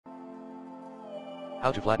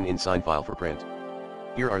How to flatten InDesign file for print.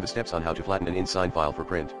 Here are the steps on how to flatten an InDesign file for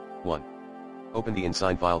print. 1. Open the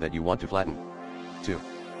InDesign file that you want to flatten. 2.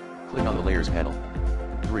 Click on the Layers panel.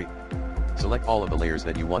 3. Select all of the layers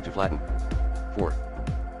that you want to flatten. 4.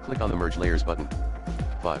 Click on the Merge Layers button.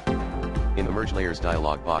 5. In the Merge Layers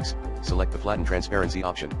dialog box, select the Flatten Transparency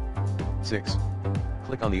option. 6.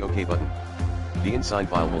 Click on the OK button. The InDesign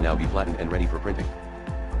file will now be flattened and ready for printing.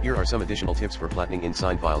 Here are some additional tips for flattening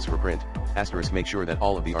InDesign files for print. Asterisk, make sure that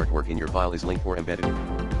all of the artwork in your file is linked or embedded.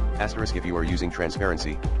 Asterisk, if you are using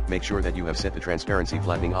transparency, make sure that you have set the transparency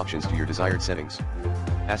flattening options to your desired settings.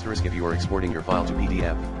 Asterisk, if you are exporting your file to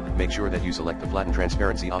PDF, make sure that you select the Flatten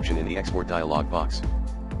Transparency option in the Export dialog box.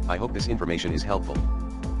 I hope this information is helpful.